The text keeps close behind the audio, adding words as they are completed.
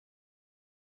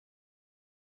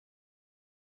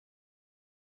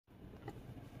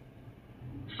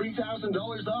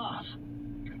$3,000 off.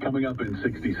 Coming up in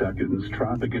 60 seconds,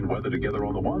 traffic and weather together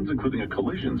on the ones, including a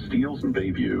collision, Steeles and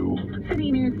Bayview.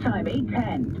 City News Time,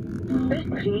 8:10. This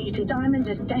created diamond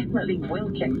is definitely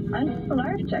wilting and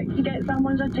allergic to get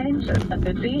someone's attention. A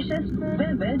vivacious,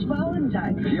 vivid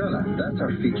Valentine. Fiona, that's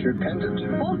our featured pendant.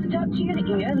 Hold it up to your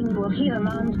ear and you will hear a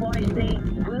man's voice say,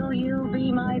 "Will you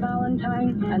be my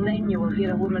Valentine?" And then you will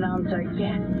hear a woman answer,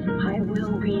 "Yes, I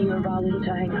will be your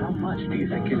Valentine." How much do you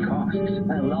think it costs?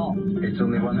 A lot. It's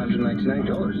only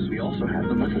 $199. We also have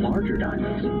them with larger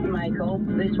diamonds. Michael,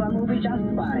 this one will be just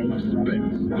fine.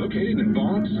 Spence, located in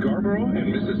Vaughan, Scarborough,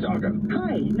 and Mississauga.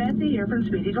 Hi, Nancy here from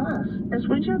Speedy Glass. As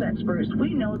windshield experts,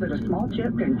 we know that a small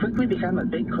chip can quickly become a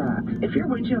big crack. If your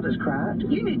windshield is cracked,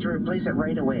 you need to replace it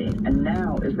right away. And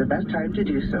now is the best time to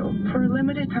do so. For a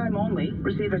limited time only,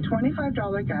 receive a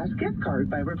 $25 gas gift card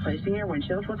by replacing your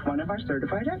windshield with one of our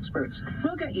certified experts.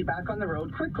 We'll get you back on the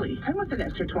road quickly and with an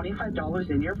extra $25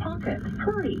 in your pocket.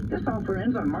 Hurry! This offer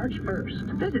ends on March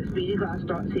 1st. Visit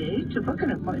speedyglass.ca to book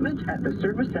an appointment at the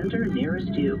service center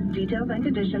nearest you. Details and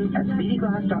conditions at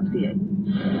speedyglass.ca.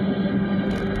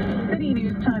 City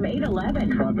News Time,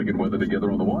 8:11. Traffic and weather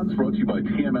together on the ones, brought to you by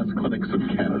TMS Clinics of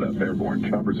Canada. Airborne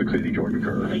Chopper 680 Jordan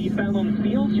Kerr. Eastbound on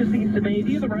Steeles, just east of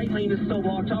Bayview. The right lane is still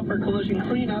blocked off for collision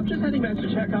cleanup. Just heading back to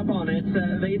check up on it.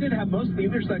 They did have most of the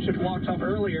intersection blocked off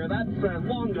earlier. That's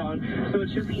long gone. So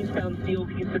it's just eastbound Steeles,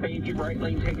 east of Bayview. Right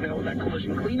lane taken out with that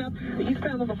collision cleanup.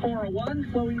 Eastbound on the 401,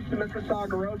 slow east to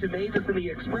Mississauga Road to Mavis and the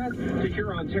Express to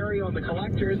Huron, Ontario on the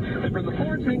collectors. Then from the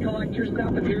 410 collectors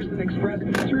south of Pearson Express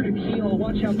through to Keel.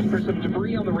 Watch out for some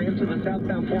debris on the ramp to the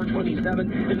southbound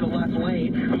 427 in the left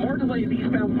lane. More delays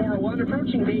eastbound 401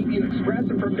 approaching Bayview Express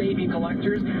and from Bayview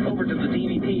collectors over to the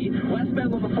DVP.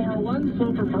 Westbound on the 401,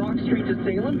 slow from Brock Street to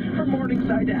Salem. From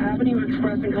Morningside to Avenue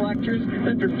Express and collectors.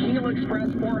 Then from Keel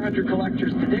Express 400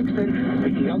 collectors to Dixon.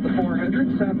 Speaking of the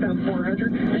 400, southbound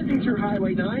 400, busy through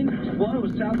Highway 9. Slow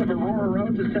south of Aurora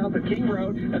Road to south of King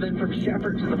Road. And then from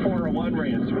Shepherd to the 401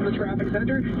 ramps. From the traffic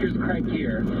center, here's Craig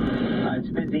Gear. It's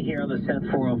busy here on the South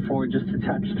 404, just a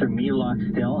touch through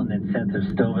Mealock still, and then south of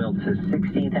Stouffville to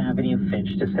 16th Avenue,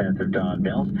 Finch to south of Don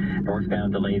Mills.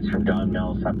 Northbound delays from Don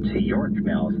Mills up to York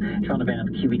Mills. Toronto-bound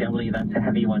QEW, that's a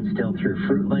heavy one still through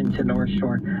Fruitland to North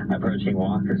Shore, approaching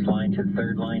Walker's Line to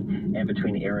 3rd Line, and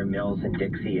between Erin Mills and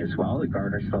Dixie as well. The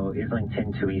Garner slow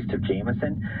Islington to east of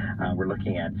Jameson. We're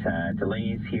looking at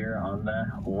delays here on the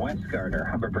West Garner,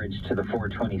 Humber Bridge to the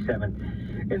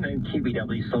 427, and then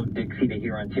QEW slow Dixie to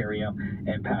here, Ontario,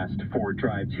 and past Ford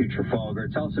Drive to Trafalgar.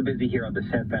 It's also busy here on the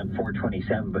southbound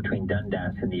 427 between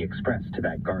Dundas and the Express to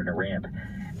that Garner ramp.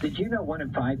 Did you know 1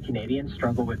 in 5 Canadians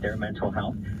struggle with their mental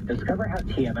health? Discover how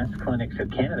TMS Clinics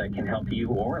of Canada can help you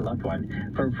or a loved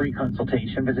one. For a free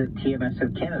consultation, visit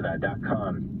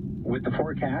tmsofcanada.com. With the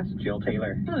forecast, Jill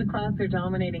Taylor. Well, the clouds are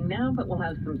dominating now, but we'll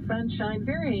have some sunshine,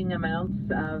 varying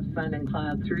amounts of sun and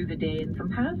cloud through the day, and some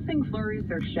passing flurries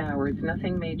or showers.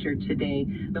 Nothing major today.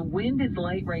 The wind is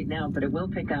light right now, but it will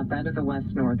pick up out of the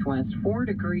west-northwest. 4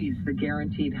 degrees, the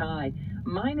guaranteed high.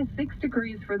 -6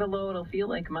 degrees for the low. It'll feel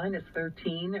like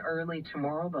 -13 early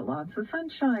tomorrow, but lots of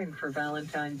sunshine for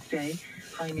Valentine's Day.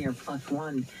 High near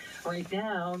 +1. Right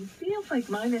now, feels like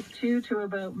 -2 to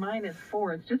about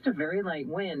 -4. It's just a very light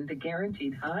wind. The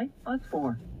guaranteed high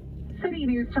 +4. City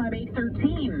News Time,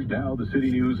 8:13. Now the City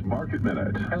News Market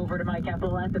Minute. Over to Mike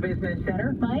Apple at the Business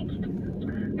Center. Mike?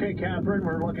 Okay, Catherine,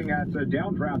 we're looking at a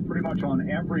downdraft pretty much on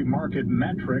every market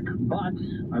metric, but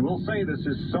I will say this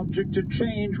is subject to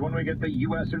change when we get the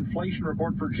U.S. inflation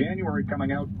report for January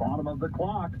coming out, bottom of the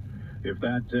clock. If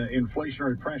that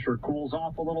inflationary pressure cools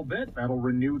off a little bit, that'll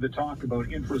renew the talk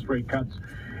about interest rate cuts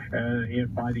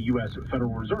by the U.S.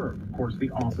 Federal Reserve. Of course,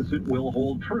 the opposite will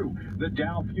hold true. The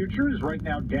Dow futures right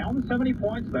now down 70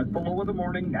 points. That's the low of the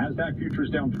morning. NASDAQ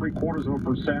futures down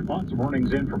 0.75%. Lots of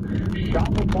earnings in from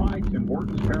Shopify, Tim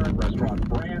Hortons parent restaurant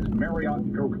brands, Marriott,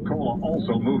 and Coca-Cola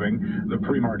also moving the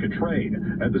pre-market trade.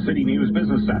 At the City News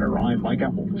Business Center, I'm Mike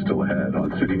Apple. Still ahead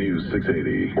on City News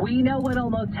 680. We know what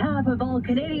almost half of all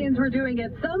Canadians were doing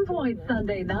at some point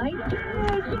Sunday night.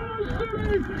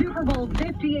 Super Bowl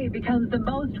 58 becomes the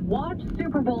most watched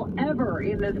Super Bowl ever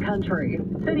in this country.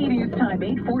 City News Time,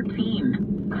 8:14.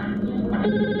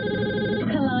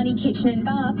 Kalani Kitchen and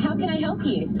Bath, how can I help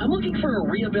you? I'm looking for a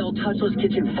Reabel touchless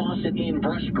kitchen faucet in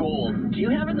brushed gold. Do you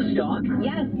have it in stock?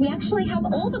 Yes, we actually have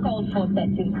all the gold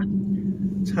faucets in.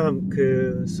 참,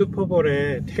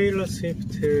 슈퍼볼에 테일러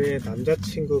스위프트의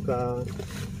남자친구가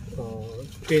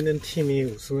뛰는 팀이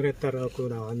우승을 했다라고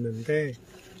나왔는데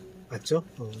맞죠?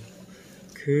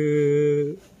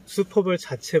 그 슈퍼볼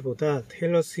자체보다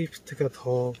테일러 스위프트가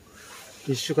더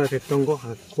이슈가 됐던 것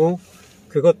같고,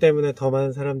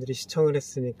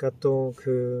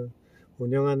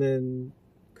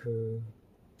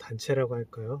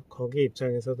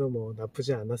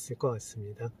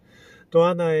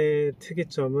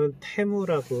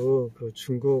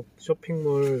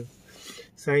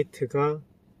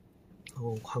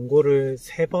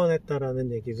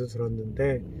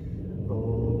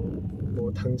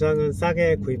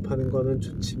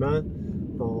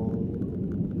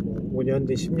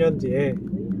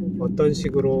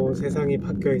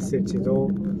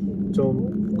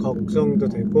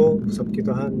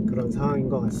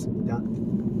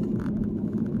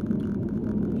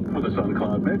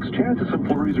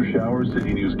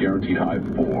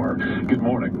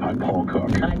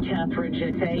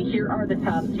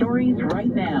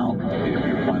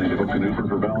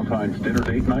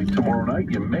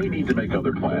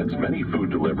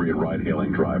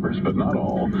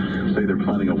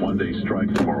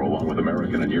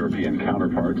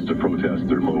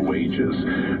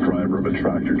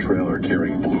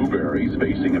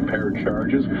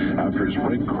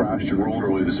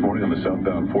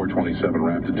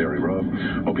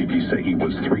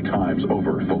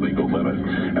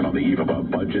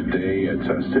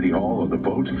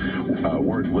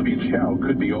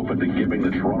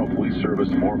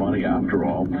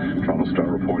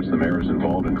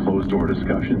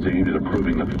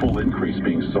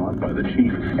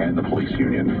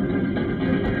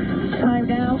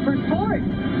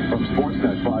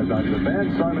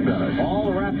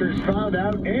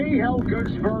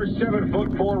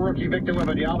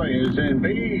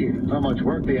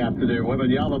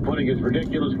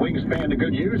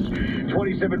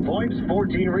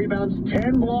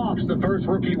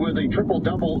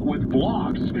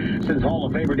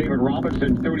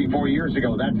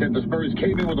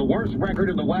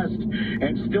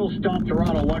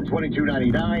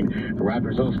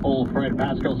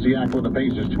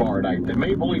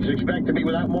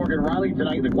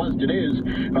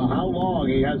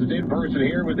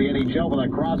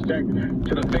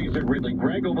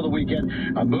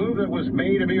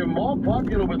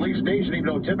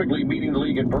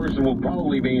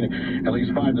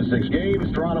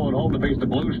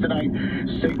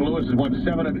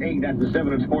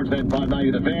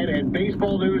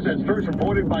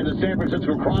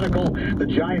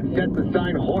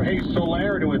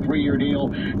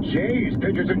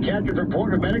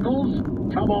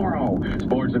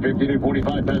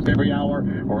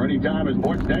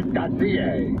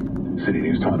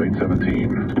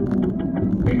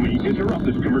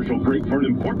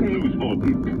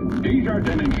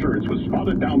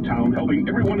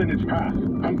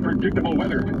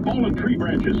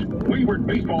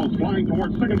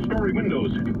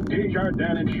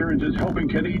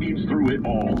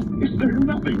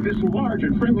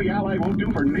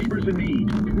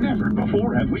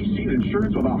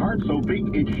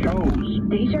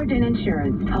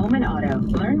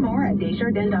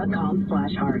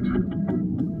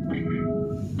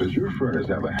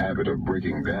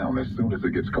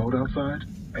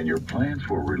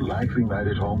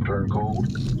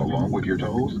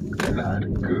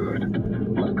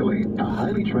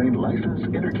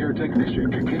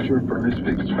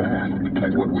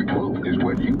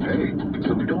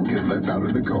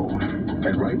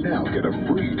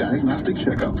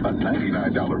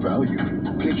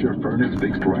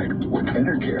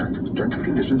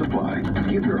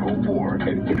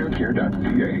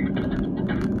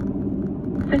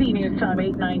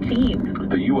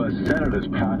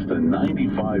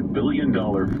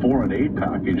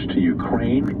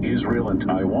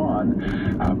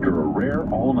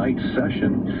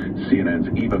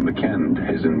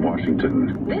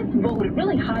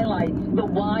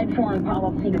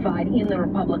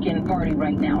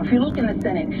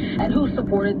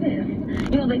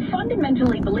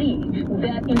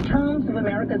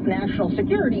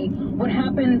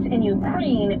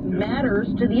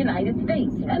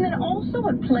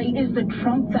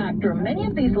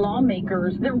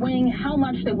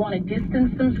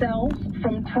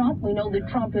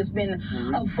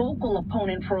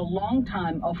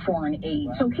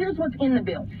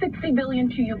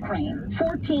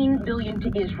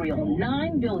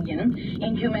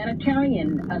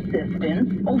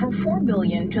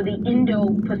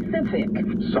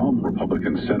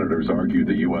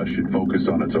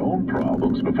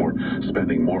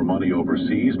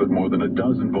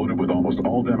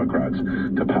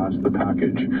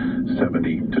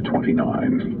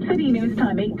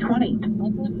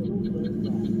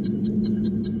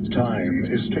 Time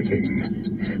is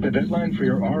ticking. The deadline for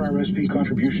your RRSP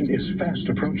contribution is fast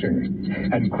approaching,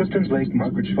 and Clifton Lake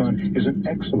Mortgage Fund is an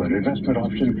excellent investment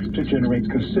option to generate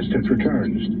consistent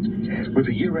returns. With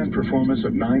a year-end performance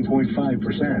of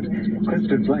 9.5%,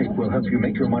 Clifton Lake will help you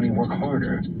make your money work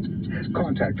harder.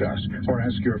 Contact us or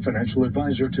ask your financial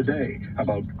advisor today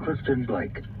about Clifton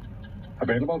Lake.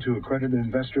 Available to accredited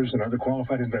investors and other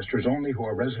qualified investors only who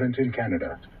are resident in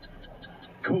Canada.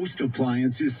 Coast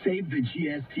Appliances Save the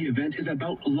GST event is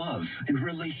about love and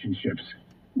relationships.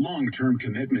 Long-term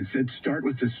commitments that start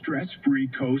with the stress-free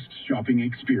Coast shopping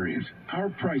experience. Our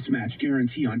price match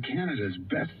guarantee on Canada's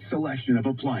best selection of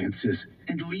appliances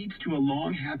and leads to a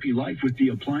long, happy life with the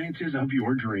appliances of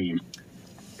your dream.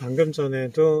 방금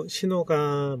전에도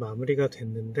신호가 마무리가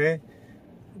됐는데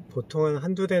보통은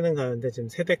한두 대는 가는데 지금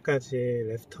 3대까지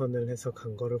레프턴을 해서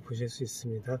간 거를 보실 수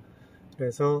있습니다.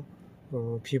 그래서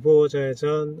비보호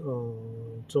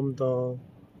좌회전 좀 더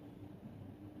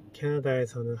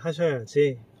캐나다에서는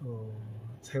하셔야지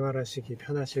생활하시기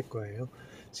편하실 거예요.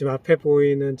 지금 앞에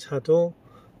보이는 차도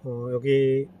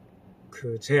여기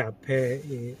제 앞에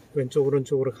이 왼쪽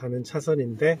오른쪽으로 가는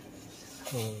차선인데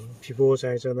비보호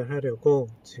좌회전을 하려고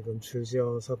지금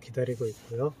줄지어서 기다리고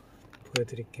있고요.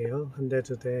 보여드릴게요. 한 대,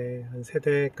 두 대, 한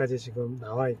 3대까지 지금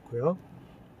나와 있고요.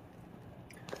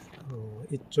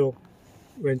 이쪽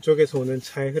왼쪽에서 오는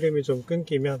차의 흐름이 좀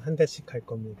끊기면 한 대씩 갈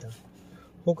겁니다.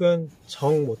 혹은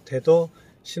정 못해도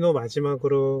신호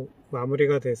마지막으로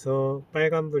마무리가 돼서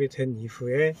빨간불이 된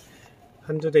이후에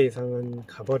한두 대 이상은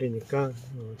가버리니까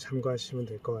참고하시면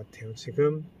될 것 같아요.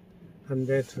 지금 한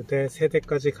대, 두 대,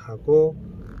 3대까지 가고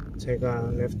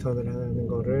제가 레프턴을 하는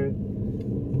거를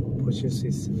보실 수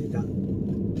있습니다.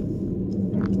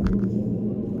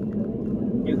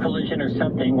 New collision or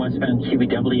something westbound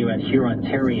QBW at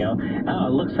Hurontario.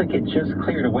 It looks like it just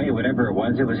cleared away whatever it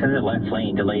was. It was in the left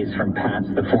lane. Delays from past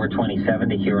the 427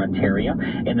 to Hurontario,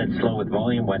 and then slow with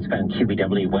volume westbound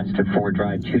QBW west of 4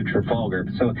 Drive to Trafalgar.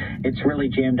 So it's really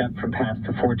jammed up from past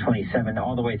the 427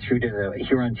 all the way through to the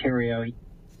Hurontario.